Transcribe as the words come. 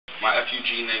my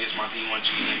FUG niggas, my D1G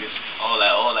niggas, all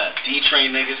that.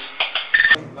 D-Train niggas.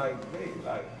 Like,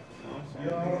 you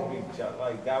know what I'm saying?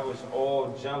 Like, that was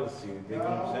all jealousy, you know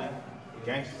what I'm saying?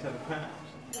 Gangsters of the past.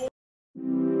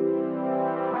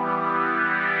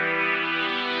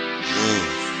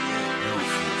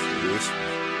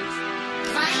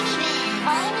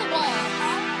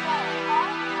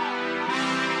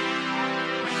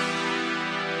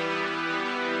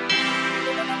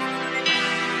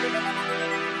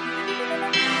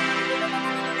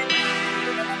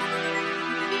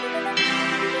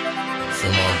 For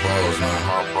my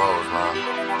bros, man.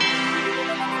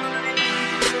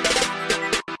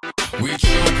 We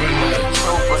troopin' it,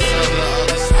 to the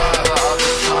other spot,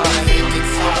 hit the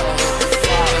top,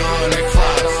 100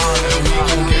 clocks, and we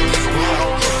gon' get this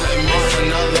block. Let me for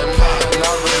another pop,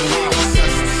 and we gon' set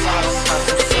some shots,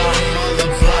 some other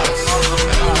blocks.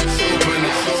 And we troopin'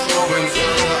 it, to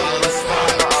the other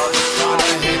spot,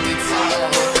 hit the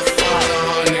top,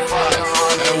 100 clocks,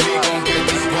 and we gon' get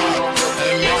this block.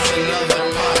 And mix another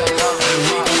pot, and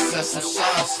we gon' set some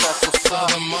shots,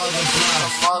 some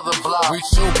other blocks. We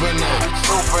troopin' it,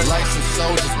 like some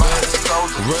soldiers, man.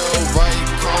 Real right,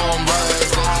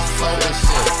 comrades, that's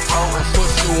just flowin' shit.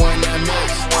 Put you in that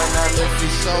mix, if you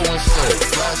showin' shit.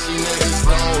 Flashy niggas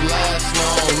don't last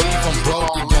long, leave them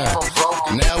broke again.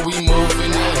 Now we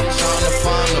moving in, tryna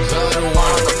find a better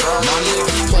one. My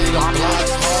niggas play them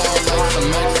blocks hard like some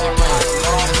Mexicans.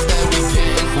 Instead we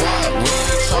getting guap, we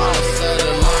ain't tryna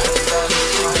settle line. Cause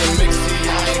shit get mixy,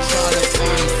 I ain't tryna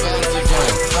see them feds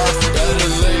again. Better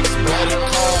licks, better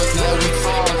cars, now we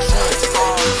taking trips.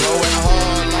 Going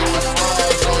hard like some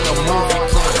stars on a movie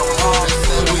clip. They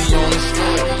said we on the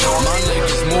strip, my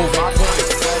niggas moving quick.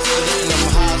 Faster than them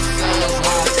hot cells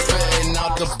when they spitting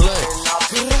out the blick.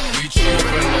 We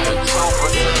troopin' it, to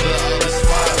the other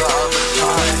spot,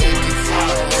 hit the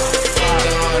top,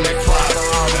 100 clocks,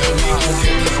 and we gon'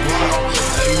 get this block.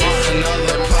 And mix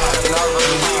another pot,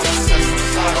 and we gon' set some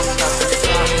shots,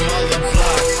 some other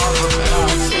blocks. And we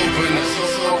troopin'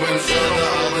 it, to the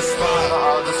other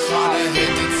spot,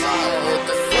 hit the top,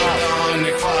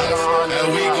 100 clocks, and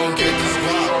we gon' get this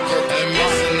block. And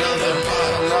mix another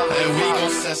pot, and we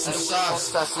gon' set some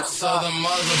shots, some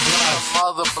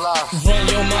other blocks. Run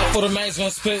your mouth for the mags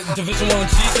gon' spit. Division 1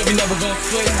 G's, yeah, we never gon'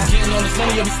 split. Getting all this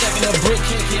money, yeah, we stacking up brick.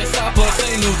 Can't stop us,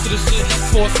 ain't new to this shit.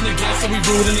 Sports in the game, so we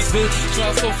rude in this bitch.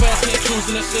 Drive so fast, can't cruise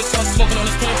in this shit. So I'm smoking on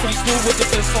this plan, pretty smooth with the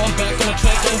fist. So I'm back on the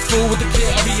track, I'm through with the kid.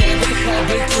 I react with the cloud,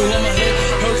 big tool on my head.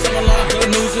 Heard some a lot, good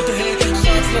news with the head.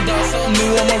 Shots to the dot, something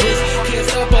new on my wrist. Can't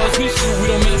stop us, we shoot, we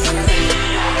don't miss.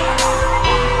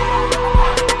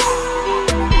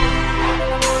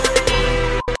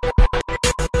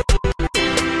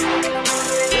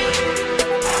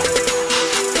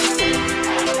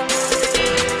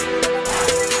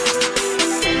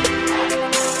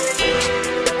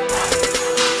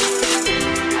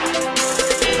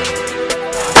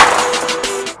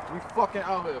 Fucking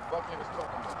out here, fuck niggas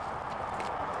talking about.